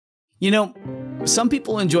You know, some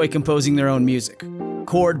people enjoy composing their own music,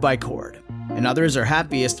 chord by chord, and others are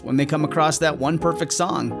happiest when they come across that one perfect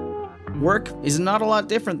song. Work is not a lot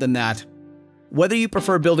different than that. Whether you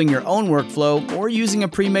prefer building your own workflow or using a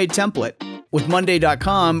pre-made template, with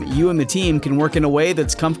Monday.com, you and the team can work in a way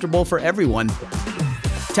that's comfortable for everyone.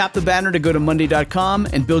 Tap the banner to go to Monday.com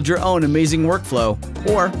and build your own amazing workflow,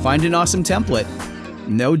 or find an awesome template.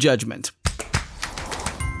 No judgment.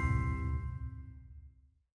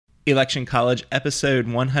 Election College Episode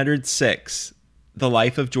 106, The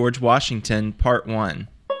Life of George Washington, Part 1.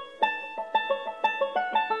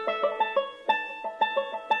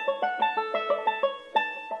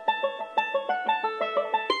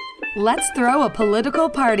 Let's throw a political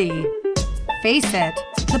party. Face it,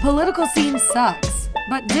 the political scene sucks,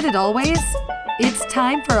 but did it always? It's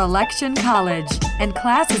time for Election College, and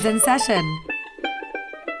class is in session.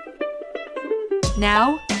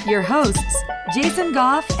 Now, your hosts, Jason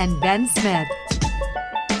Goff and Ben Smith.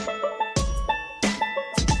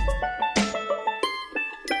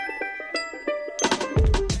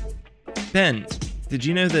 Ben, did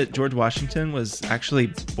you know that George Washington was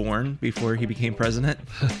actually born before he became president?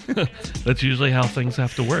 That's usually how things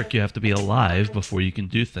have to work. You have to be alive before you can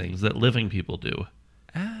do things that living people do.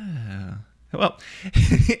 Ah, well,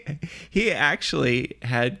 he actually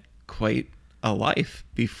had quite a life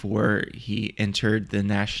before he entered the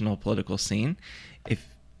national political scene.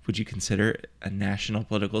 Would you consider a national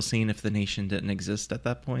political scene if the nation didn't exist at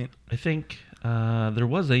that point? I think there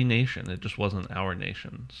was a nation. It just wasn't our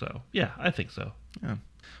nation. So, yeah, I think so. Yeah.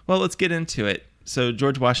 Well, let's get into it. So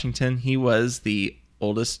George Washington, he was the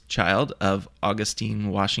oldest child of Augustine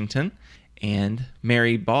Washington and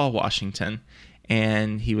Mary Ball Washington.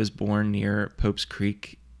 And he was born near Pope's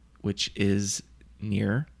Creek, which is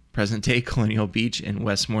near present-day Colonial Beach in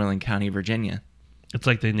Westmoreland County, Virginia. It's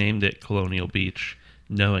like they named it Colonial Beach,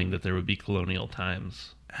 knowing that there would be colonial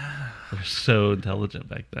times. They're so intelligent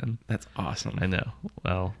back then. That's awesome. I know.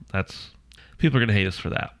 Well, people are going to hate us for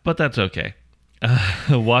that, but that's okay.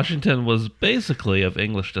 Washington was basically of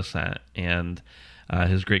English descent, and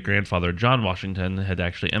his great-grandfather, John Washington, had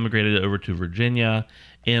actually emigrated over to Virginia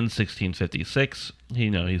in 1656.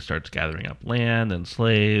 He starts gathering up land and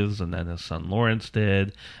slaves, and then his son Lawrence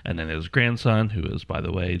did, and then his grandson, who is, by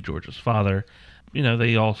the way, George's father.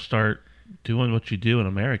 They all start doing what you do in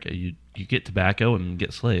America. You get tobacco and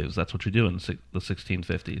get slaves. That's what you do in the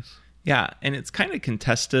 1650s. Yeah, and it's kind of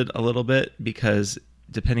contested a little bit because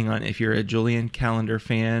depending on if you're a Julian calendar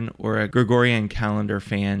fan or a Gregorian calendar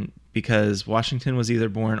fan, because Washington was either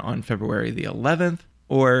born on February the 11th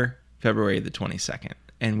or February the 22nd,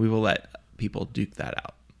 and we will let people duke that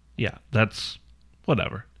out. Yeah, that's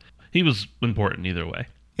whatever. He was important either way.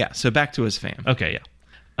 Yeah, so back to his fam. Okay,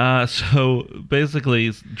 yeah. So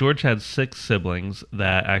basically, George had 6 siblings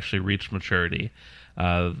that actually reached maturity.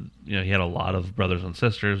 He had a lot of brothers and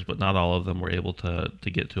sisters, but not all of them were able to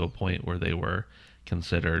get to a point where they were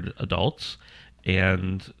considered adults.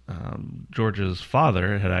 And George's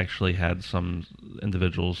father had actually had some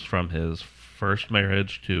individuals from his first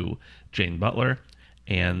marriage to Jane Butler,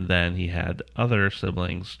 and then he had other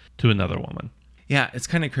siblings to another woman. Yeah, it's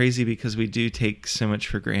kind of crazy because we do take so much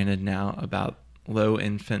for granted now about low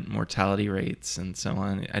infant mortality rates and so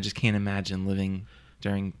on. I just can't imagine living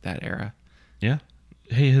during that era. Yeah.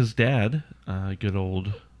 Hey, his dad, good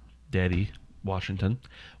old Daddy Washington,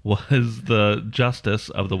 was the justice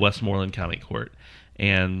of the Westmoreland County Court.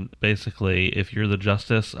 And basically, if you're the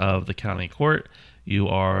justice of the county court, you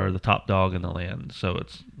are the top dog in the land. So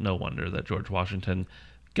it's no wonder that George Washington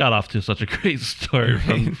got off to such a great start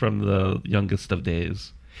from the youngest of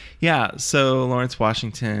days. Yeah, so Lawrence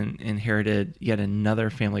Washington inherited yet another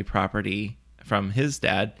family property from his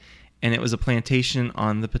dad, and it was a plantation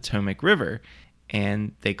on the Potomac River,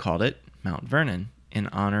 and they called it Mount Vernon in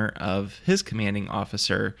honor of his commanding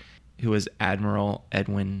officer, who was Admiral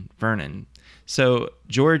Edwin Vernon. So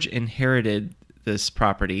George inherited this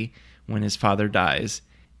property when his father dies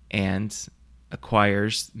and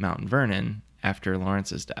acquires Mount Vernon after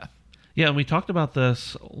Lawrence's death. Yeah, and we talked about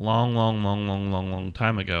this long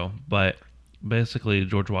time ago, but basically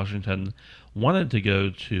George Washington wanted to go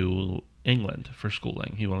to England for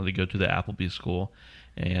schooling. He wanted to go to the Appleby School,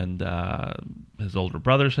 and his older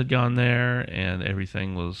brothers had gone there, and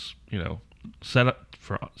everything was, set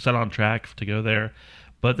on track to go there.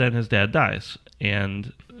 But then his dad dies,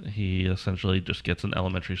 and he essentially just gets an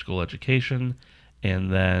elementary school education,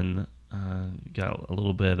 and then got a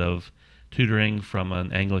little bit of tutoring from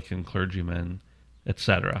an Anglican clergyman,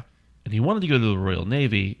 etc. And he wanted to go to the Royal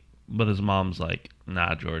Navy, but his mom's like,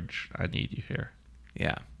 nah, George, I need you here.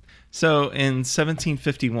 Yeah. So in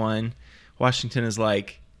 1751, Washington is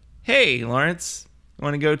like, hey, Lawrence, I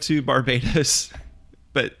want to go to Barbados.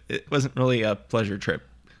 But it wasn't really a pleasure trip.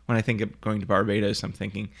 When I think of going to Barbados, I'm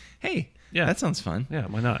thinking, hey, Yeah. that sounds fun. Yeah,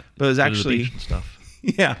 why not? But it was Go to the actually beach and stuff.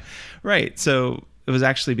 Yeah, right. So it was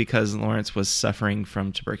actually because Lawrence was suffering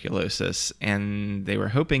from tuberculosis, and they were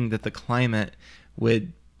hoping that the climate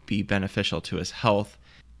would be beneficial to his health.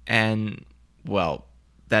 And, well,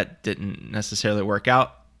 that didn't necessarily work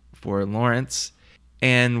out for Lawrence.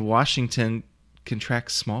 And Washington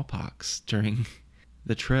contracts smallpox during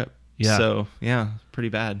the trip. Yeah. So, yeah, pretty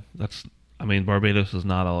bad. Barbados is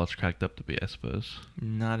not all it's cracked up to be, I suppose.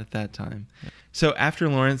 Not at that time. So after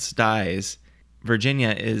Lawrence dies, Virginia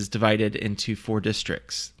is divided into 4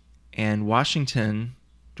 districts. And Washington,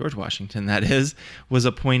 George Washington, that is, was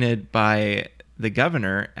appointed by the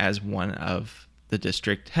governor as one of the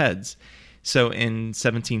district heads. So in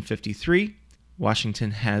 1753, Washington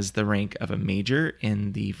has the rank of a major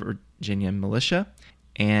in the Virginia militia,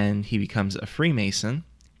 and he becomes a Freemason.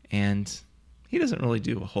 And he doesn't really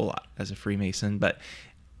do a whole lot as a Freemason, but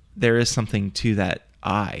there is something to that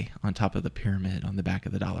eye on top of the pyramid on the back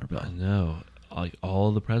of the dollar bill. I know. Like,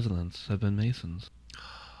 all the presidents have been Masons.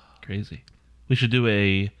 Crazy. We should do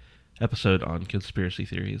a episode on conspiracy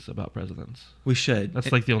theories about presidents. We should.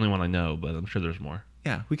 That's like the only one I know, but I'm sure there's more.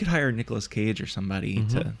 Yeah, we could hire Nicolas Cage or somebody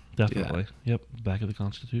to Definitely. do that. Yep. Back of the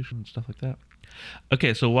Constitution and stuff like that.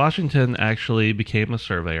 Okay, so Washington actually became a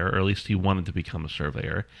surveyor, or at least he wanted to become a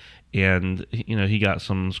surveyor. And, he got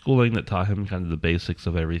some schooling that taught him kind of the basics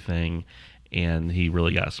of everything. And he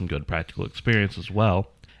really got some good practical experience as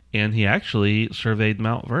well. And he actually surveyed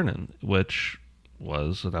Mount Vernon, which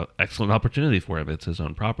was an excellent opportunity for him. It's his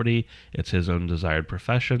own property. It's his own desired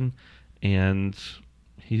profession. And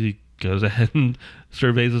he goes ahead and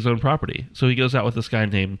surveys his own property. So he goes out with this guy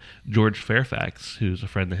named George Fairfax, who's a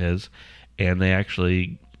friend of his. And they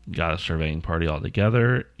actually got a surveying party all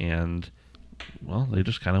together, and, well, they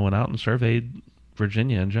just kind of went out and surveyed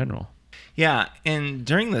Virginia in general. Yeah, and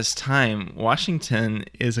during this time, Washington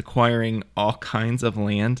is acquiring all kinds of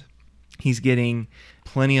land. He's getting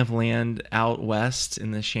plenty of land out west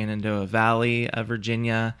in the Shenandoah Valley of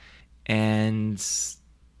Virginia, and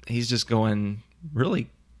he's just going really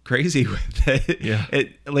crazy with it. Yeah.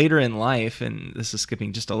 Later in life, and this is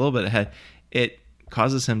skipping just a little bit ahead, it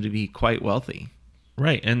causes him to be quite wealthy.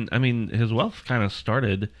 Right, and his wealth kind of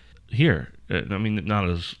started here. Not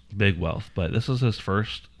as big wealth, but this is his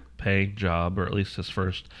first paying job, or at least his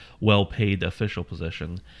first well-paid official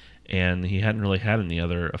position, and he hadn't really had any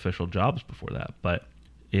other official jobs before that. But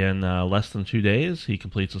in less than 2 days, he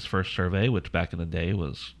completes his first survey, which back in the day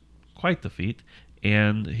was quite the feat,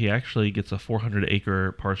 and he actually gets a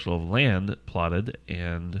 400-acre parcel of land plotted,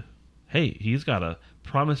 and hey, he's got a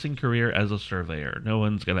promising career as a surveyor. No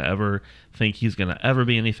one's going to ever think he's going to ever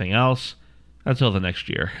be anything else until the next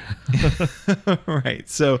year. Right.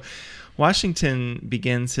 So Washington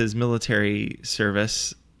begins his military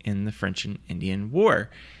service in the French and Indian War,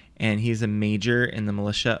 and he's a major in the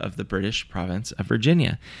militia of the British province of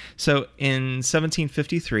Virginia. So in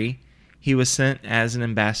 1753, he was sent as an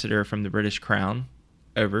ambassador from the British Crown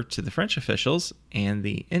over to the French officials and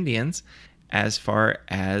the Indians as far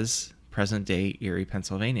as present-day Erie,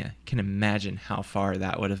 Pennsylvania. You can imagine how far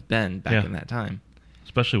that would have been back in that time.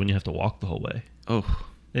 Especially when you have to walk the whole way. Oh.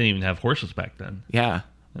 They didn't even have horses back then. Yeah.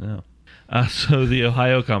 I know. So the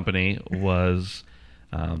Ohio Company was,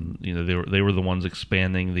 they were the ones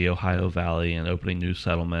expanding the Ohio Valley and opening new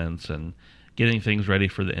settlements and getting things ready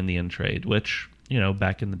for the Indian trade, which,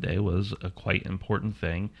 back in the day was a quite important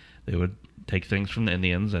thing. They would take things from the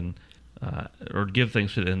Indians and or give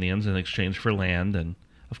things to the Indians in exchange for land. And,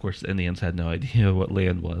 of course, the Indians had no idea what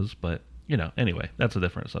land was. But, anyway, that's a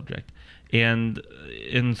different subject. And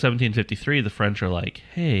in 1753, the French are like,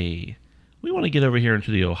 hey, we want to get over here into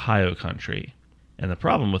the Ohio country. And the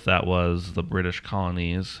problem with that was the British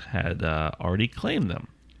colonies had already claimed them.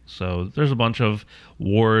 So there's a bunch of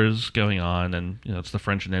wars going on, and it's the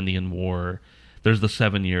French and Indian War. There's the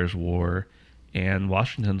 7 Years' War. And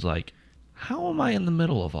Washington's like, how am I in the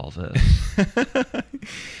middle of all this?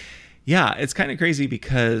 Yeah, it's kind of crazy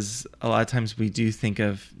because a lot of times we do think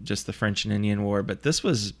of just the French and Indian War, but this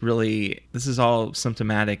is all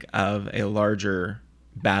symptomatic of a larger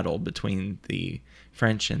battle between the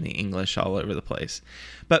French and the English all over the place.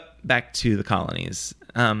 But back to the colonies.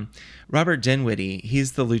 Robert Dinwiddie,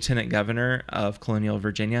 he's the lieutenant governor of colonial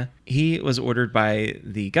Virginia. He was ordered by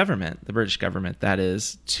the government, the British government, that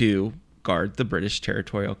is, to guard the British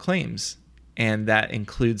territorial claims. And that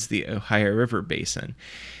includes the Ohio River Basin.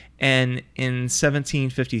 And in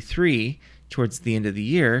 1753, towards the end of the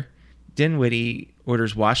year, Dinwiddie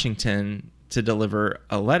orders Washington to deliver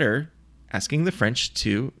a letter asking the French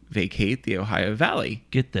to vacate the Ohio Valley.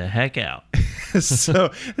 Get the heck out.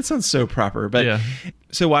 So it sounds so proper. But Yeah.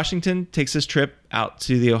 So Washington takes his trip out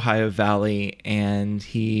to the Ohio Valley, and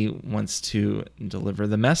he wants to deliver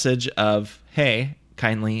the message of, hey,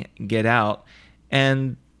 kindly get out.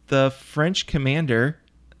 And the French commander,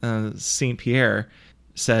 St. Pierre,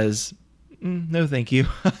 says, no, thank you.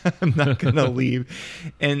 I'm not going to leave.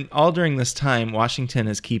 And all during this time, Washington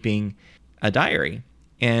is keeping a diary,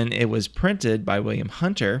 and it was printed by William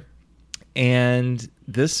Hunter. And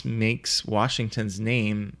this makes Washington's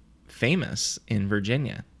name famous in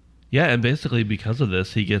Virginia. Yeah, and basically because of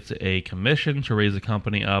this, he gets a commission to raise a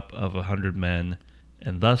company up of 100 men,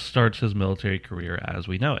 and thus starts his military career as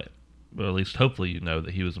we know it. Well, at least hopefully you know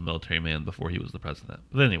that he was a military man before he was the president.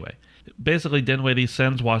 But anyway, basically Dinwiddie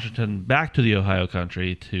sends Washington back to the Ohio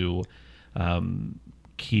country to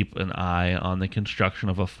keep an eye on the construction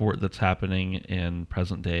of a fort that's happening in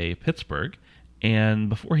present-day Pittsburgh. And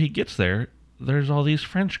before he gets there, there's all these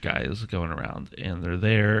French guys going around, and they're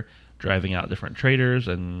there driving out different traders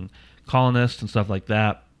and colonists and stuff like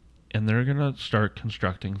that, and they're going to start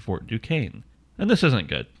constructing Fort Duquesne. And this isn't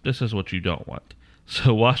good. This is what you don't want.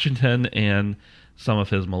 So Washington and some of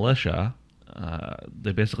his militia,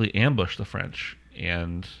 they basically ambush the French,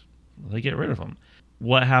 and they get rid of them.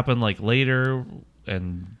 What happened later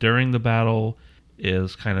and during the battle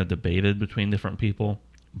is kind of debated between different people,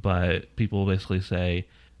 but people basically say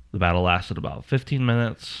the battle lasted about 15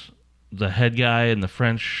 minutes. The head guy in the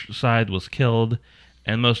French side was killed,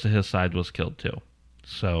 and most of his side was killed too.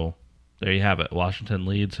 So there you have it. Washington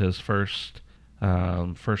leads his first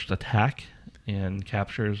attack and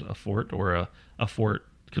captures a fort, or a fort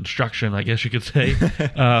construction, I guess you could say,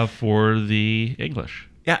 for the English.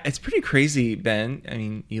 Yeah, it's pretty crazy, Ben. I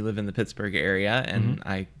mean, you live in the Pittsburgh area, and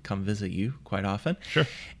I come visit you quite often. Sure.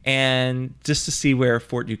 And just to see where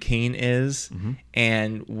Fort Duquesne is,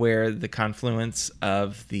 and where the confluence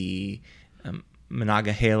of the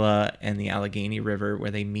Monongahela and the Allegheny River,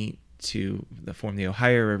 where they meet to form the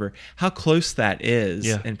Ohio River, how close that is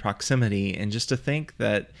in proximity. And just to think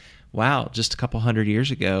that, wow, just a couple hundred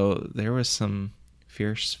years ago, there was some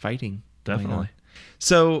fierce fighting going on.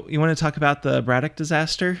 So you want to talk about the Braddock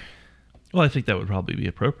disaster? Well, I think that would probably be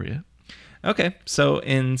appropriate. Okay, so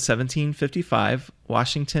in 1755,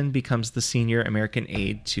 Washington becomes the senior American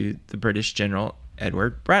aide to the British General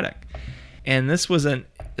Edward Braddock. And this was an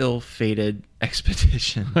ill-fated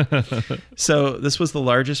expedition. So this was the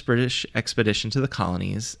largest British expedition to the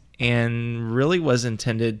colonies, and really was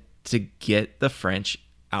intended to get the French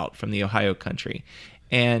out from the Ohio country.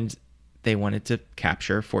 And they wanted to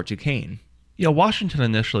capture Fort Duquesne. Yeah, Washington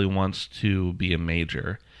initially wants to be a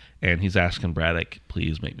major, and he's asking Braddock,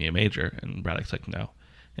 please make me a major. And Braddock's like, no.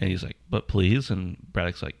 And he's like, but please? And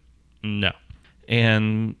Braddock's like, no.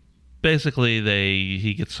 And basically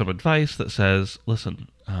he gets some advice that says, listen,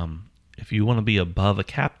 if you want to be above a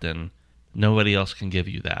captain, nobody else can give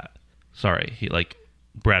you that. Sorry,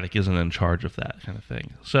 Braddock isn't in charge of that kind of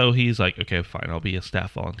thing. So he's like, okay, fine, I'll be a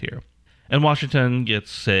staff volunteer. And Washington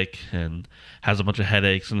gets sick and has a bunch of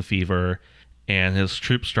headaches and fever, and his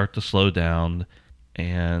troops start to slow down,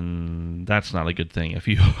 and that's not a good thing if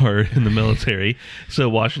you are in the military. So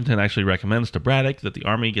Washington actually recommends to Braddock that the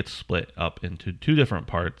army gets split up into two different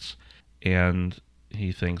parts, and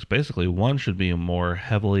he thinks basically one should be more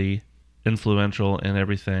heavily influential in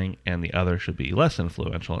everything, and the other should be less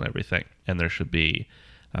influential in everything. And there should be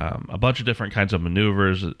a bunch of different kinds of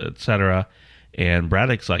maneuvers, etc. And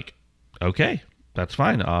Braddock's like, okay, that's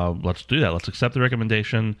fine. Let's do that. Let's accept the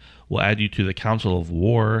recommendation. We'll add you to the Council of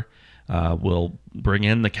War. We'll bring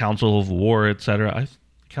in the Council of War, etc.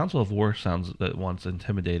 Council of War sounds at once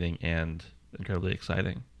intimidating and incredibly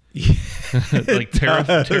exciting.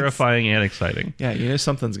 Terrifying and exciting. Yeah, you know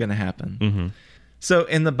something's going to happen. Mm-hmm. So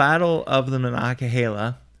in the Battle of the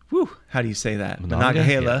Monongahela, how do you say that?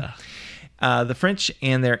 Monongahela. The French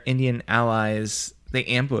and their Indian allies, they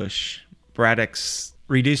ambush Braddock's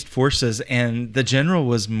reduced forces, and the general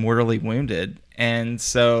was mortally wounded. And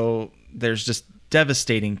so there's just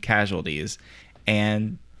devastating casualties,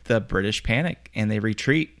 and the British panic and they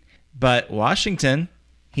retreat. But Washington,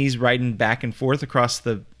 he's riding back and forth across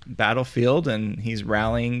the battlefield, and he's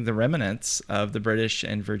rallying the remnants of the British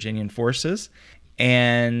and Virginian forces.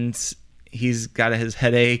 And he's got his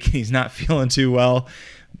headache. He's not feeling too well,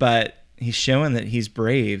 but he's showing that he's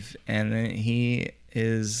brave, and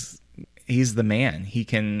he's the man. He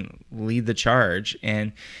can lead the charge,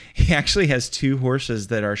 and he actually has two horses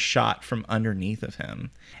that are shot from underneath of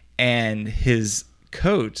him, and his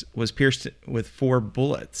coat was pierced with 4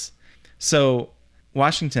 bullets. So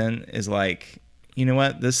Washington is like, you know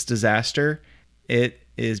what? This disaster, it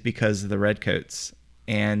is because of the Redcoats.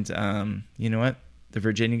 And you know what? The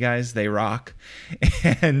Virginia guys, they rock.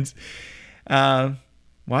 And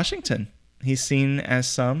Washington, he's seen as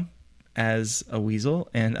some as a weasel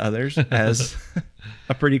and others as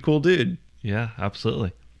a pretty cool dude. Yeah,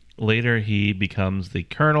 absolutely. Later, he becomes the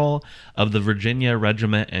colonel of the Virginia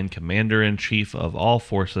Regiment and commander-in-chief of all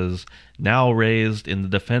forces, now raised in the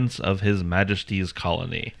defense of His Majesty's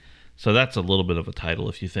colony. So that's a little bit of a title.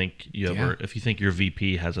 If you think if you think your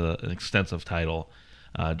VP has an extensive title,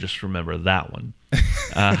 just remember that one.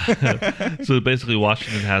 So basically,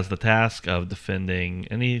 Washington has the task of defending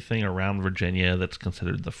anything around Virginia that's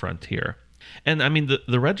considered the frontier. And I mean,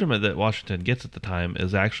 the regiment that Washington gets at the time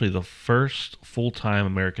is actually the first full-time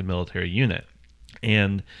American military unit.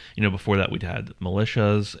 And, before that we'd had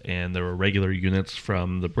militias and there were regular units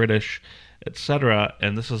from the British, etc.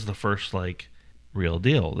 And this is the first, real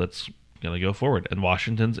deal that's going to go forward. And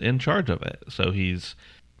Washington's in charge of it. So he's,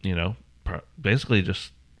 basically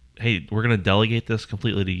just, hey, we're going to delegate this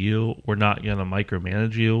completely to you. We're not going to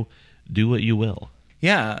micromanage you. Do what you will.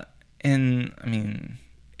 Yeah. And, I mean,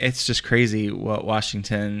 it's just crazy what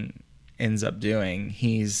Washington ends up doing.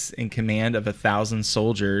 He's in command of 1,000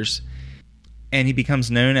 soldiers, and he becomes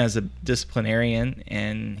known as a disciplinarian,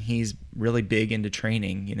 and he's really big into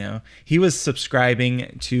training. He was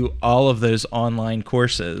subscribing to all of those online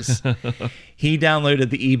courses. He downloaded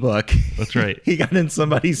the ebook. That's right. He got in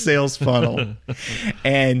somebody's sales funnel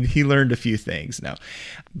and he learned a few things. No,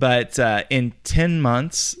 but in 10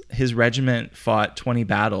 months, his regiment fought 20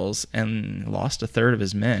 battles and lost a third of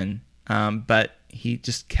his men. But he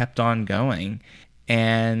just kept on going,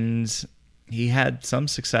 and he had some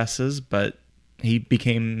successes, but he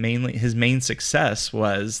became his main success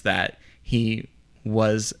was that he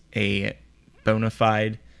was a bona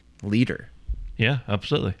fide leader. Yeah,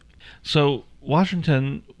 absolutely. So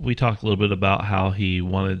Washington, we talked a little bit about how he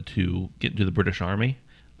wanted to get into the British Army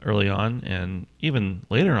early on, and even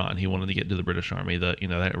later on he wanted to get into the British Army.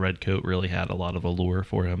 That red coat really had a lot of allure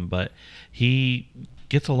for him, but he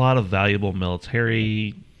gets a lot of valuable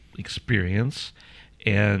military experience,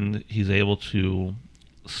 and he's able to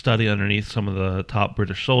study underneath some of the top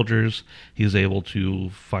British soldiers. He's able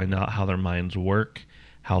to find out how their minds work,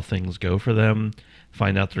 how things go for them,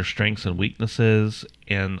 find out their strengths and weaknesses,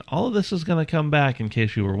 and all of this is going to come back, in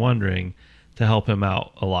case you were wondering, to help him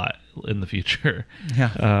out a lot in the future.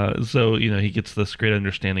 Yeah. So he gets this great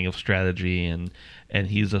understanding of strategy, and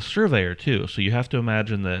he's a surveyor too. So you have to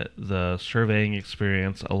imagine that the surveying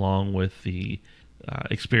experience, along with the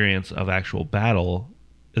experience of actual battle,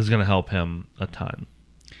 is going to help him a ton.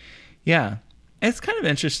 Yeah. It's kind of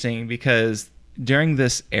interesting because during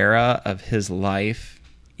this era of his life,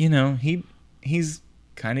 he's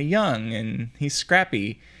kind of young and he's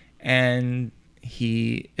scrappy and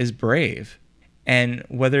he is brave. And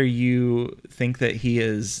whether you think that he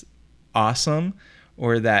is awesome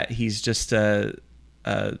or that he's just a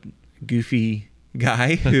goofy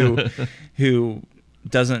guy who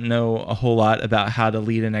doesn't know a whole lot about how to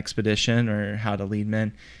lead an expedition or how to lead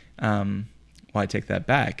men, I take that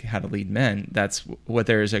back. How to lead men. That's what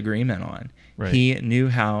there is agreement on. Right. He knew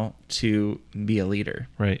how to be a leader.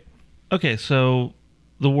 Right. Okay, so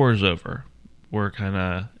the war's over. We're kind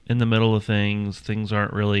of in the middle of things. Things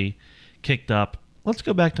aren't really kicked up. Let's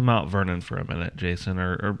go back to Mount Vernon for a minute, Jason,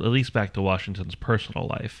 or at least back to Washington's personal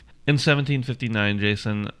life. In 1759,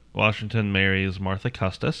 Jason, Washington marries Martha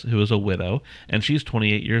Custis, who is a widow, and she's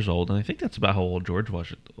 28 years old, and I think that's about how old George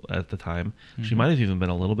was at the time. Mm-hmm. She might have even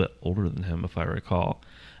been a little bit older than him, if I recall.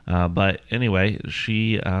 But anyway,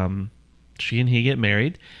 she and he get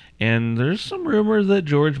married, and there's some rumors that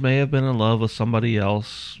George may have been in love with somebody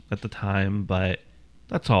else at the time, but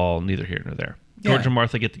that's all neither here nor there. Yeah. George and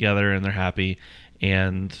Martha get together, and they're happy,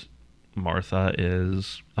 and Martha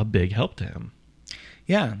is a big help to him.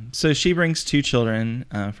 Yeah, so she brings 2 children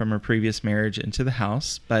from her previous marriage into the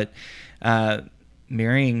house, but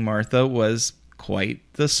marrying Martha was quite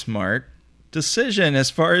the smart decision as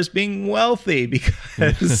far as being wealthy,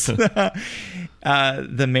 because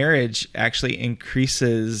the marriage actually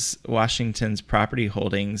increases Washington's property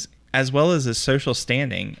holdings as well as his social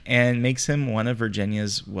standing and makes him one of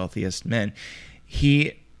Virginia's wealthiest men.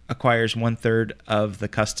 He acquires 1/3 of the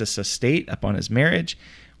Custis estate upon his marriage,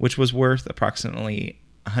 which was worth approximately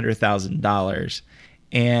 $100,000,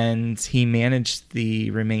 and he managed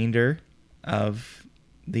the remainder of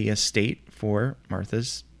the estate for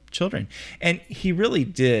Martha's children. And he really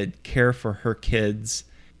did care for her kids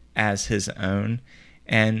as his own.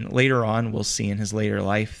 And later on, we'll see in his later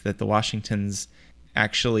life that the Washingtons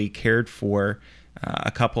actually cared for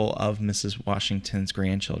a couple of Mrs. Washington's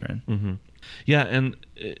grandchildren. Mm-hmm. Yeah, and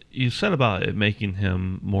you said about it making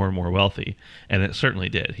him more and more wealthy, and it certainly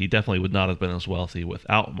did. He definitely would not have been as wealthy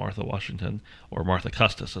without Martha Washington, or Martha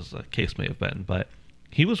Custis, as the case may have been. But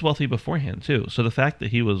he was wealthy beforehand, too. So the fact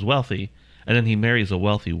that he was wealthy, and then he marries a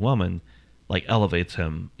wealthy woman, like, elevates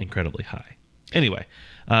him incredibly high. Anyway,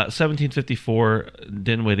 1754,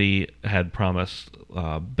 Dinwiddie had promised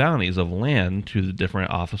bounties of land to the different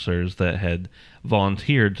officers that had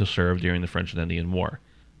volunteered to serve during the French and Indian War.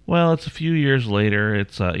 Well, it's a few years later.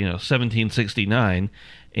 It's 1769,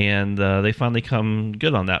 and they finally come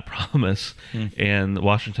good on that promise. And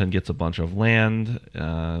Washington gets a bunch of land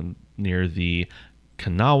near the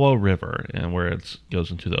Kanawha River, and where it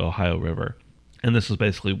goes into the Ohio River. And this is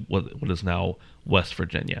basically what is now West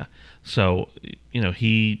Virginia. So,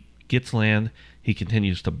 he gets land. He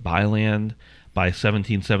continues to buy land. By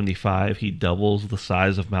 1775, he doubles the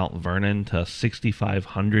size of Mount Vernon to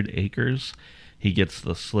 6,500 acres. He gets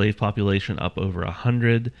the slave population up over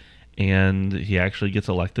 100, and he actually gets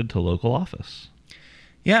elected to local office.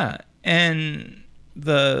 Yeah, and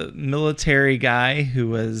the military guy who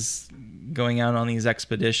was going out on these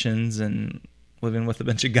expeditions and living with a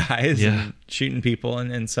bunch of guys and shooting people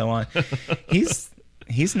and so on, he's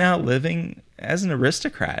now living as an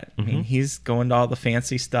aristocrat. I mean, he's going to all the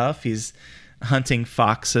fancy stuff. He's hunting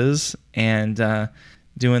foxes and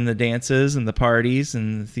doing the dances and the parties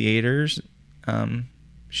and the theaters.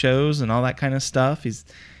 Shows and all that kind of stuff. He's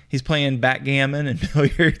playing backgammon and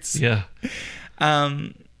billiards. Yeah.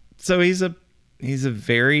 So he's a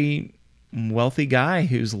very wealthy guy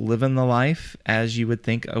who's living the life as you would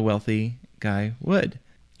think a wealthy guy would.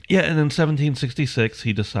 Yeah, and in 1766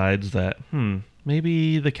 he decides that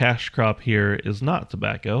maybe the cash crop here is not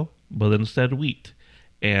tobacco, but instead wheat.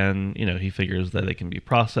 And, he figures that it can be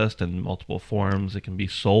processed in multiple forms. It can be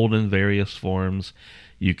sold in various forms.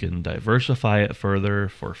 You can diversify it further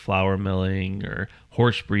for flour milling or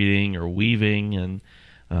horse breeding or weaving. And,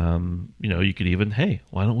 you could even, hey,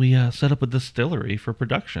 why don't we set up a distillery for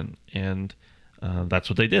production? And that's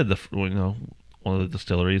what they did. One of the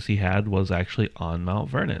distilleries he had was actually on Mount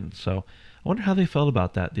Vernon. So I wonder how they felt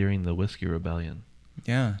about that during the Whiskey Rebellion.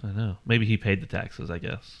 Yeah. I know. Maybe he paid the taxes, I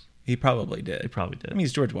guess. He probably did. He probably did. I mean,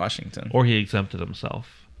 he's George Washington. Or he exempted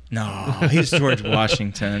himself. No, he's George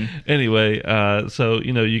Washington. Anyway, so,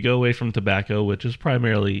 you go away from tobacco, which is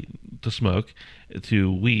primarily to smoke,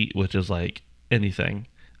 to wheat, which is like anything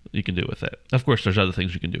you can do with it. Of course, there's other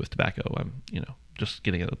things you can do with tobacco. I'm, just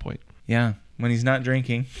getting at the point. Yeah, when he's not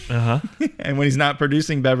drinking. Uh-huh. And when he's not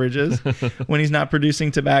producing beverages, when he's not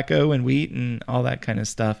producing tobacco and wheat and all that kind of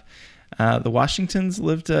stuff. The Washingtons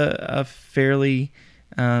lived a fairly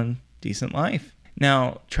decent life.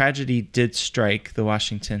 Now, tragedy did strike the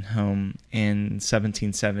Washington home in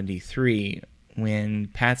 1773 when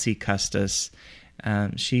Patsy Custis,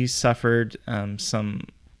 she suffered some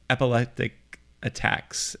epileptic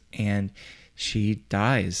attacks, and she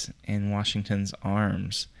dies in Washington's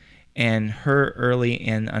arms. And her early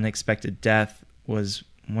and unexpected death was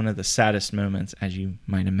one of the saddest moments, as you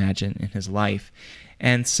might imagine, in his life.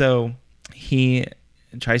 And so he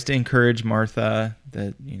tries to encourage Martha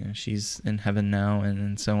that, she's in heaven now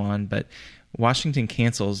and so on. But Washington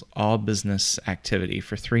cancels all business activity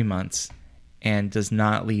for 3 months and does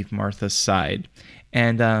not leave Martha's side.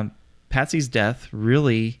 And Patsy's death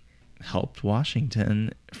really helped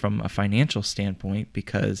Washington from a financial standpoint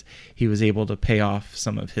because he was able to pay off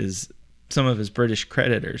some of his British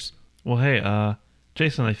creditors. Well, hey,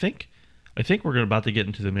 Jason, I think we're about to get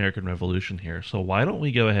into the American Revolution here. So why don't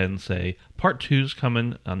we go ahead and say part 2's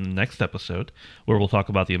coming on the next episode, where we'll talk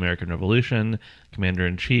about the American Revolution,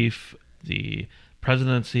 Commander-in-Chief, the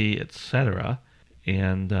presidency, etc.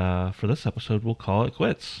 And for this episode, we'll call it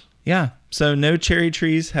quits. Yeah. So no cherry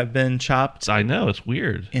trees have been chopped. I know, it's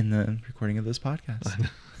weird. In the recording of this podcast.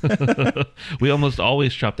 We almost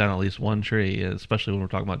always chop down at least one tree, especially when we're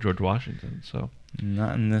talking about George Washington. So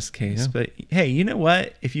not in this case. Yeah. But hey, you know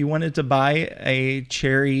what? If you wanted to buy a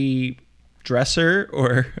cherry dresser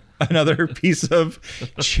or another piece of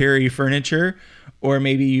cherry furniture, or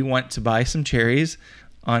maybe you want to buy some cherries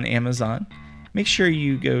on Amazon, make sure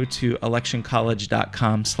you go to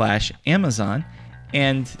electioncollege.com/Amazon,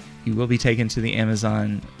 and you will be taken to the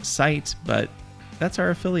Amazon site, but that's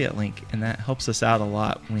our affiliate link, and that helps us out a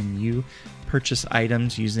lot. When you purchase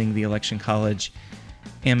items using the Election College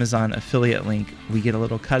Amazon affiliate link, we get a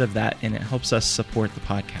little cut of that, and it helps us support the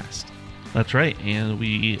podcast. That's right, and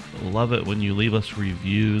we love it when you leave us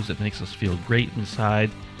reviews. It makes us feel great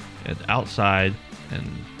inside and outside and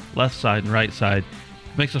left side and right side.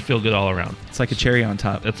 It makes us feel good all around. It's like a cherry on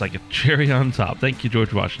top. It's like a cherry on top. Thank you,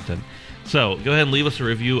 George Washington. So go ahead and leave us a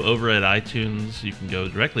review over at iTunes. You can go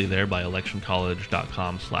directly there by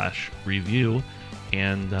electioncollege.com/review,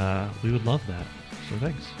 and we would love that. So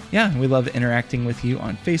thanks. Yeah, we love interacting with you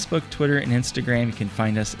on Facebook, Twitter, and Instagram. You can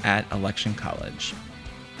find us at Election College.